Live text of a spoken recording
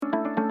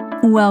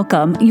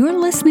Welcome. You're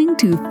listening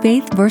to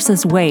Faith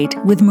versus Weight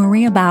with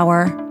Maria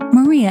Bauer.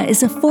 Maria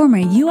is a former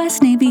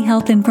U.S. Navy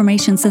Health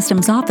Information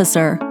Systems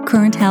officer,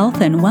 current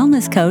health and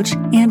wellness coach,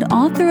 and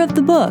author of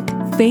the book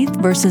Faith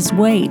versus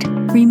Weight,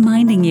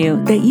 reminding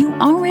you that you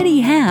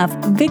already have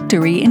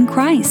victory in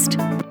Christ.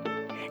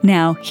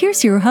 Now,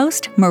 here's your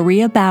host,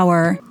 Maria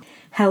Bauer.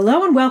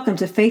 Hello and welcome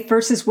to Faith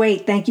versus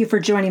Weight. Thank you for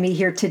joining me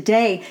here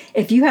today.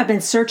 If you have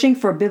been searching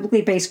for a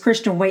biblically based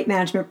Christian weight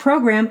management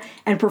program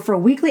and prefer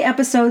weekly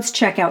episodes,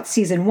 check out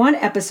Season 1,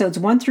 Episodes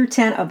 1 through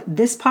 10 of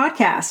this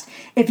podcast.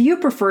 If you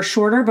prefer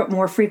shorter but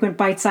more frequent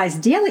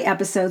bite-sized daily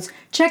episodes,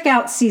 check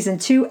out Season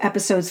 2,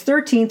 Episodes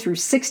 13 through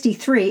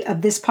 63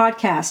 of this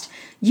podcast.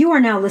 You are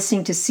now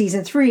listening to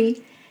Season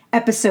 3,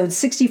 Episode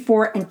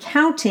 64 and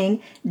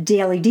counting,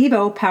 Daily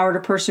Devo, Power to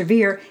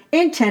Persevere,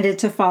 intended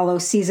to follow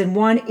Season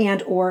 1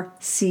 and or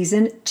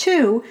Season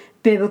 2,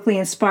 biblically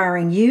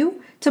inspiring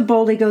you to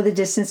boldly go the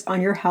distance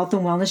on your health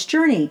and wellness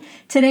journey.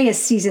 Today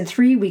is Season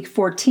 3, Week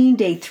 14,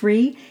 Day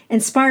 3,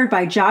 inspired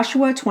by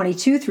Joshua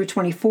 22 through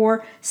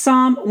 24,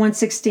 Psalm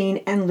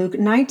 116, and Luke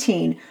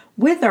 19,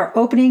 with our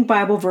opening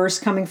Bible verse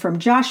coming from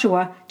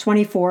Joshua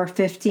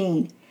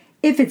 24:15.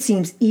 If it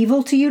seems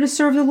evil to you to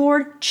serve the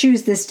Lord,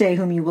 choose this day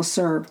whom you will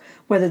serve,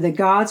 whether the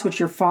gods which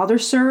your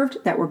fathers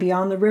served that were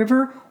beyond the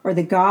river, or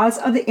the gods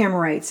of the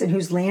Amorites in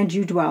whose land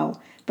you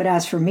dwell. But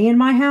as for me and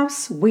my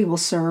house, we will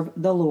serve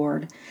the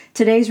Lord.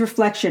 Today's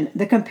reflection,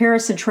 the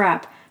comparison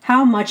trap.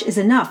 How much is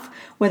enough?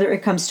 Whether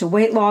it comes to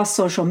weight loss,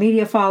 social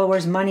media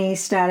followers, money,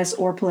 status,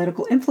 or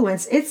political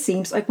influence, it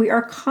seems like we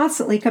are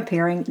constantly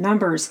comparing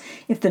numbers.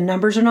 If the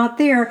numbers are not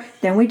there,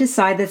 then we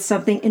decide that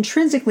something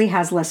intrinsically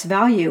has less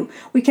value.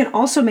 We can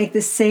also make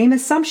the same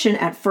assumption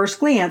at first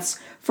glance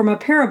from a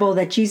parable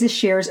that Jesus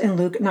shares in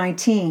Luke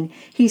 19.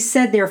 He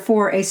said,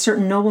 therefore, a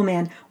certain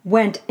nobleman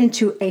went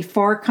into a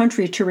far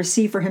country to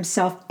receive for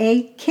himself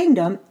a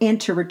kingdom and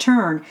to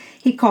return.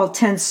 He called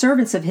 10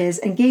 servants of his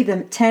and gave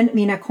them 10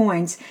 mina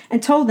coins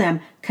and told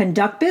them,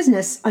 conduct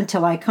business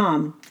until I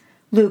come.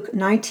 Luke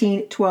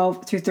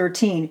 19:12 through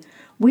 13.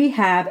 We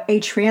have a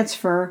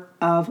transfer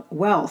of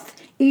wealth.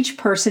 Each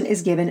person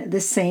is given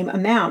the same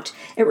amount.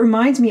 It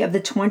reminds me of the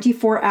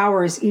 24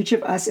 hours each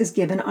of us is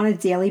given on a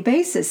daily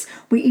basis.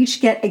 We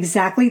each get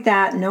exactly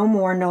that, no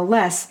more, no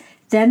less.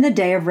 Then the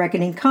day of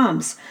reckoning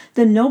comes.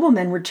 The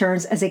nobleman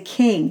returns as a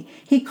king.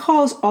 He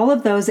calls all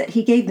of those that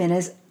he gave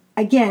minas.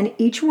 Again,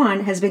 each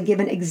one has been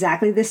given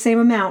exactly the same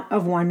amount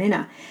of 1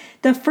 mina.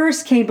 The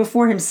first came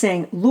before him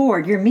saying,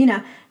 Lord, your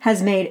mina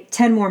has made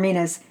 10 more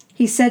minas.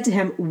 He said to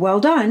him,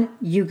 well done,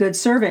 you good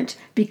servant.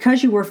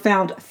 Because you were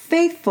found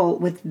faithful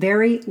with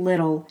very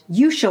little,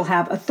 you shall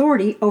have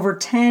authority over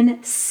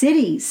 10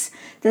 cities.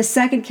 The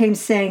second came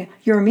saying,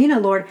 your mina,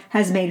 Lord,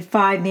 has made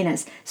 5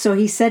 minas. So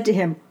he said to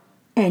him,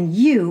 and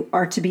you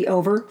are to be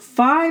over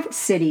 5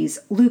 cities.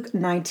 Luke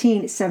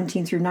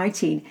 19:17 through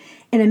 19.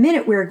 In a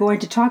minute, we're going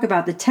to talk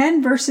about the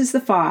 10 versus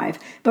the 5.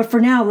 But for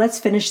now, let's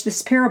finish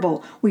this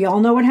parable. We all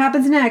know what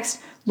happens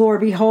next.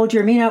 Lord, behold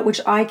your mina,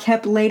 which I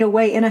kept laid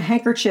away in a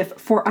handkerchief,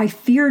 for I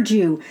feared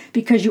you,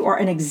 because you are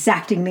an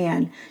exacting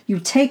man. You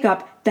take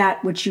up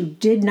that which you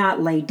did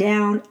not lay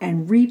down,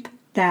 and reap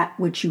that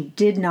which you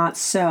did not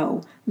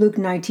sow. Luke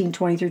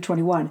 19:20 through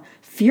 21.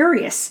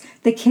 Furious,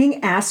 the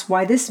king asks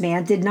why this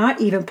man did not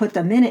even put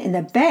the mina in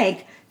the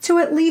bank to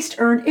at least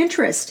earn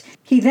interest.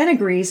 He then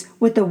agrees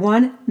with the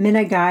 1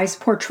 mina guy's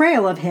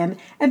portrayal of him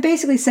and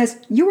basically says,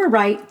 you were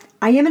right,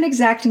 I am an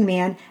exacting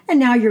man, and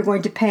now you're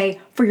going to pay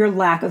for your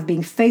lack of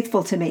being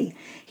faithful to me.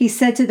 He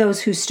said to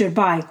those who stood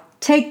by,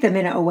 take the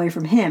mina away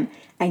from him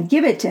and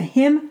give it to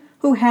him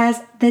who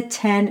has the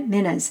 10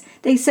 minas.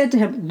 They said to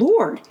him,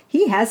 Lord,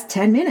 he has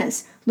 10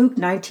 minas. Luke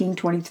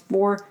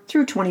 19:24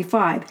 through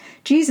 25.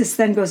 Jesus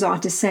then goes on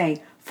to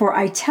say, for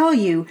I tell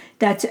you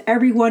that to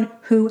everyone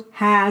who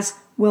has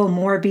will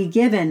more be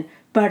given,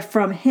 but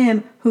from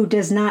him who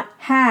does not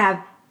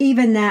have,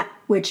 even that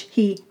which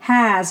he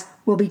has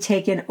will be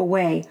taken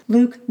away.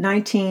 Luke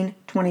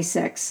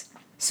 19:26.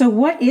 So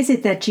what is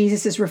it that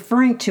Jesus is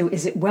referring to?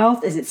 Is it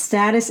wealth? Is it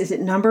status? Is it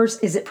numbers?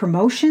 Is it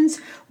promotions?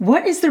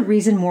 What is the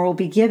reason more will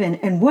be given?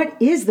 And what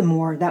is the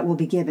more that will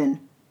be given?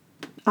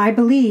 I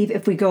believe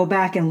if we go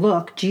back and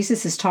look,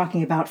 Jesus is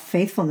talking about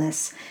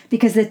faithfulness,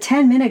 because the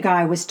 10 mina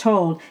guy was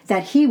told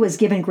that he was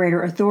given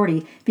greater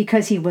authority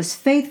because he was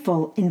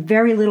faithful in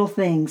very little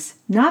things,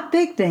 not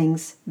big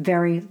things,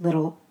 very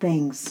little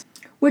things.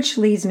 Which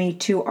leads me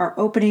to our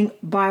opening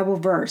Bible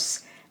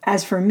verse.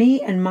 As for me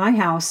and my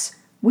house,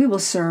 we will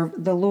serve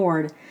the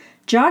Lord.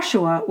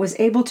 Joshua was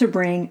able to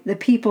bring the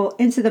people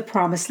into the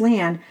promised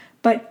land,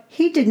 but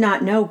he did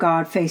not know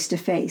God face to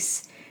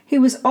face. He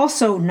was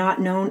also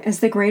not known as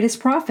the greatest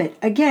prophet.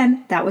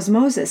 Again, that was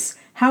Moses.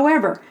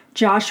 However,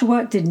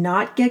 Joshua did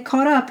not get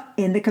caught up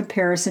in the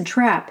comparison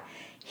trap.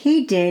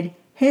 He did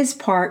his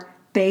part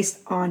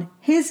based on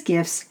his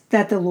gifts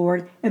that the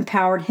Lord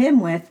empowered him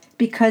with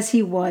because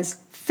he was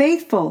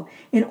faithful.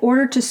 In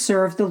order to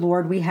serve the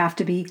Lord, we have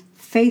to be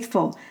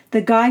faithful. The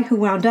guy who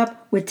wound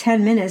up with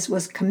 10 minas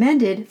was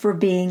commended for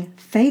being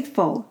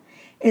faithful.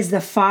 Is the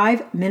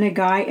 5-minute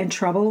guy in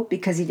trouble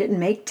because he didn't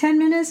make 10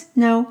 minutes?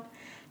 No.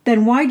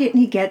 Then why didn't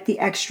he get the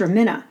extra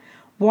minute?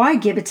 Why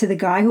give it to the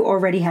guy who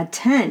already had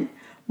 10?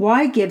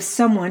 Why give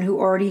someone who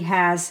already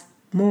has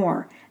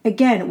more?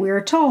 Again, we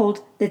are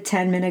told the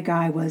 10-minute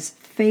guy was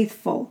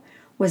faithful.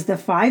 Was the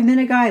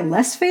 5-minute guy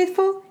less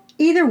faithful?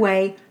 Either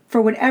way,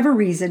 for whatever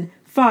reason,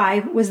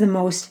 5 was the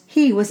most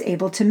he was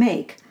able to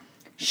make.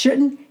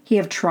 Shouldn't he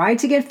have tried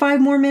to get 5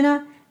 more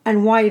minutes?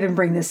 And why even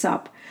bring this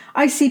up?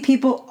 I see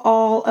people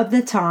all of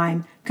the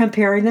time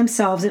comparing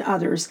themselves and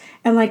others,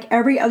 and like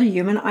every other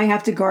human, I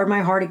have to guard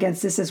my heart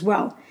against this as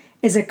well.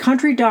 Is a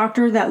country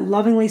doctor that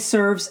lovingly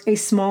serves a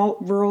small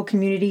rural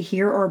community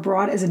here or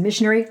abroad as a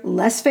missionary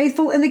less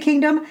faithful in the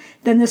kingdom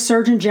than the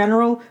Surgeon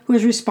General who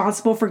is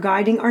responsible for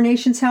guiding our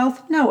nation's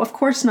health? No, of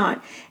course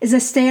not. Is a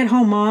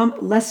stay-at-home mom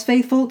less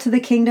faithful to the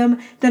kingdom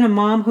than a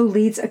mom who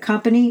leads a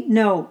company?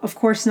 No, of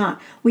course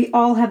not. We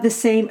all have the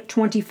same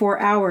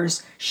 24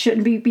 hours.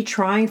 Shouldn't we be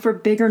trying for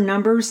bigger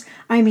numbers?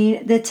 I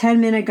mean, the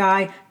 10-minute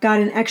guy got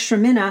an extra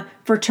minute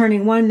for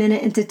turning 1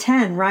 minute into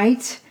 10,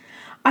 right?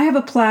 I have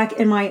a plaque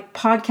in my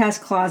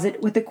podcast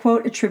closet with a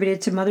quote attributed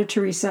to Mother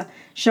Teresa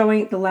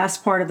showing the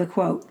last part of the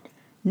quote.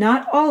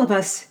 Not all of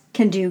us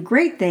can do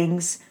great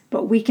things,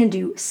 but we can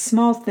do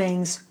small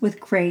things with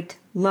great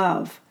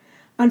love.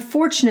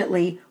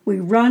 Unfortunately,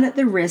 we run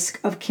the risk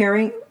of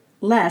caring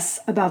less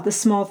about the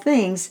small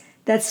things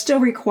that still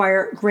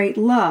require great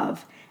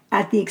love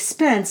at the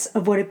expense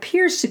of what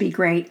appears to be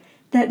great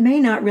that may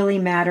not really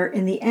matter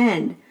in the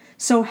end.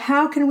 So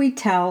how can we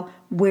tell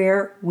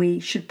where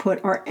we should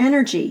put our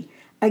energy?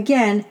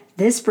 Again,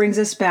 this brings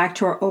us back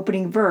to our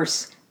opening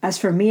verse. As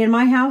for me and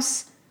my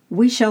house,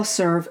 we shall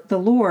serve the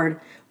Lord.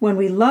 When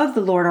we love the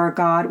Lord our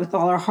God with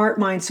all our heart,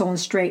 mind, soul, and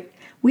strength,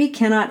 we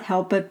cannot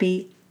help but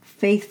be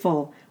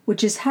faithful,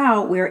 which is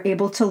how we are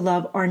able to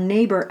love our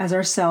neighbor as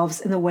ourselves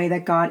in the way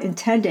that God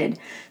intended.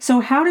 So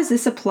how does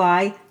this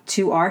apply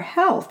to our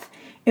health?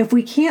 If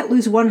we can't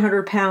lose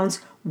 100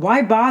 pounds,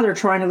 why bother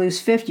trying to lose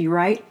 50,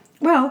 right?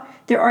 Well,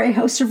 there are a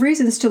host of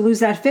reasons to lose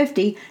that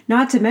 50,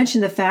 not to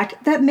mention the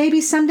fact that maybe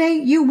someday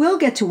you will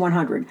get to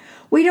 100.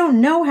 We don't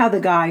know how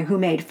the guy who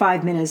made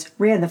 5 minutes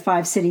ran the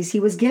 5 cities he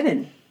was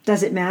given.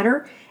 Does it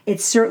matter?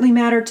 It certainly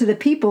mattered to the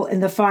people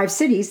in the 5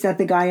 cities that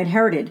the guy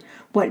inherited.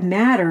 What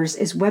matters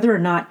is whether or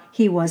not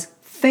he was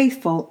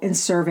faithful in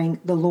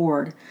serving the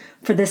Lord.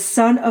 For the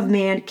Son of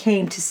Man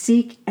came to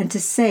seek and to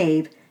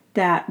save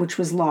that which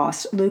was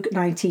lost. Luke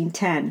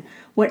 19:10.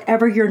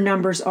 Whatever your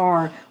numbers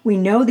are, we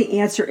know the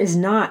answer is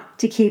not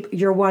to keep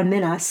your 1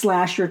 minute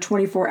 / your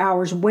 24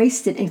 hours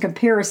wasted in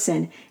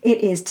comparison.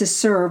 It is to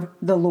serve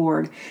the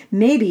Lord.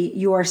 Maybe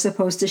you are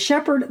supposed to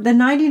shepherd the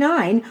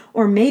 99,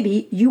 or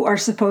maybe you are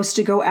supposed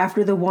to go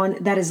after the one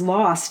that is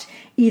lost.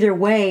 Either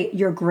way,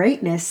 your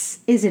greatness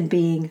is in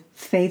being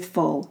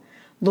faithful.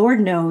 Lord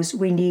knows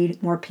we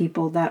need more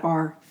people that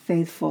are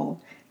faithful.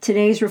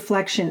 Today's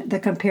reflection, the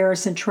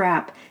comparison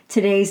trap.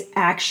 Today's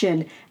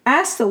action.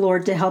 Ask the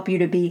Lord to help you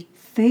to be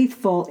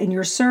faithful in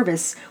your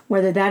service,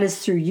 whether that is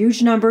through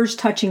huge numbers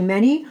touching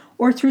many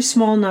or through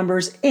small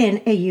numbers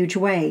in a huge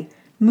way.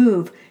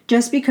 Move.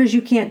 Just because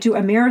you can't do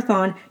a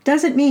marathon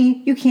doesn't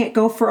mean you can't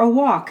go for a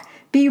walk.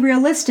 Be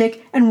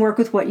realistic and work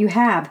with what you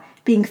have,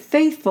 being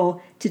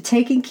faithful to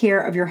taking care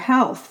of your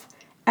health.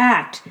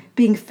 Act.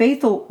 Being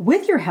faithful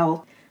with your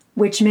health,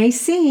 which may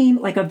seem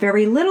like a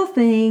very little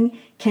thing,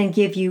 can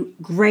give you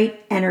great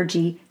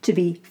energy to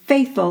be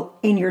faithful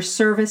in your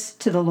service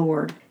to the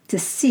Lord, to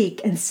seek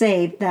and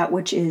save that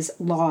which is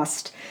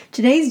lost.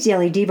 Today's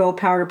Daily Devo,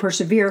 Power to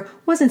Persevere,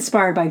 was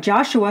inspired by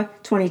Joshua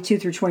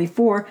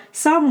 22-24,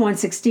 Psalm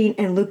 116,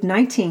 and Luke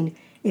 19.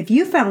 If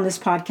you found this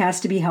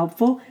podcast to be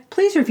helpful,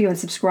 please review and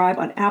subscribe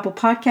on Apple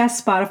Podcasts,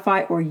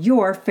 Spotify, or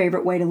your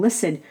favorite way to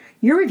listen.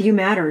 Your review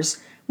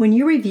matters. When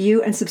you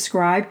review and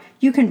subscribe,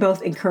 you can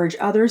both encourage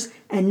others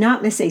and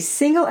not miss a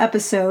single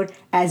episode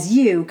as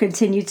you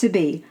continue to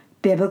be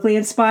biblically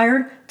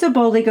inspired to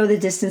boldly go the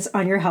distance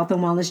on your health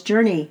and wellness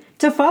journey.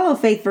 To follow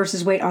Faith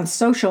vs. Weight on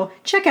social,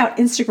 check out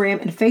Instagram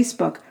and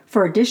Facebook.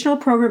 For additional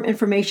program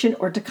information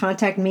or to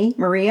contact me,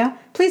 Maria,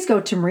 please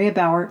go to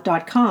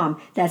mariabauer.com.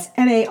 That's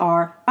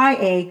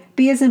MARIA,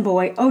 B as in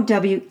boy,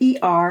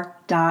 OWER.com.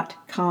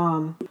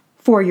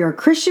 For your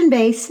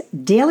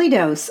Christian-based daily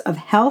dose of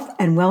health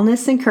and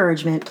wellness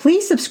encouragement,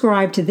 please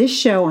subscribe to this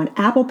show on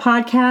Apple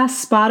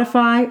Podcasts,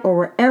 Spotify, or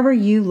wherever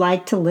you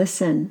like to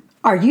listen.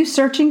 Are you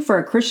searching for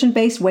a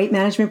Christian-based weight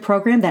management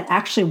program that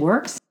actually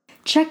works?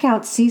 Check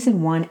out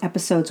Season 1,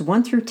 Episodes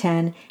 1 through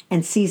 10,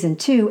 and Season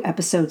 2,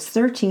 Episodes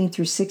 13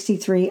 through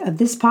 63 of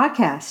this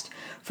podcast.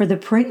 For the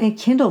print and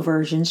Kindle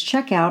versions,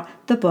 check out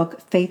the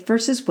book Faith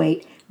vs.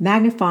 Weight,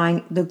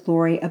 Magnifying the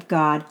Glory of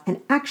God,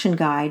 an action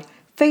guide,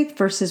 Faith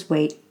vs.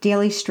 Weight,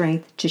 Daily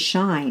Strength to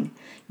Shine.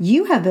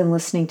 You have been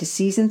listening to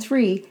Season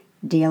 3,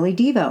 Daily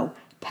Devo,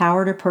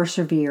 Power to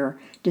Persevere,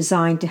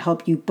 designed to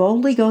help you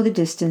boldly go the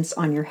distance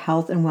on your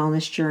health and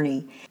wellness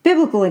journey.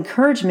 Biblical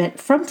encouragement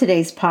from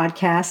today's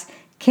podcast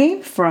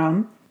came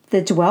from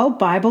the Dwell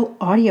Bible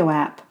audio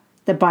app,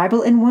 the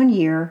Bible in 1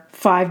 Year,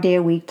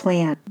 5-day-a-week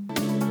plan.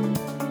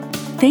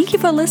 Thank you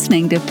for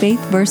listening to Faith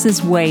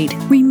versus Weight,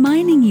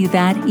 reminding you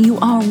that you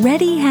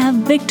already have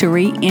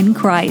victory in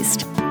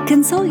Christ.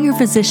 Consult your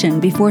physician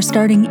before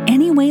starting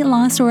any weight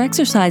loss or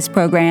exercise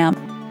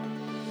program.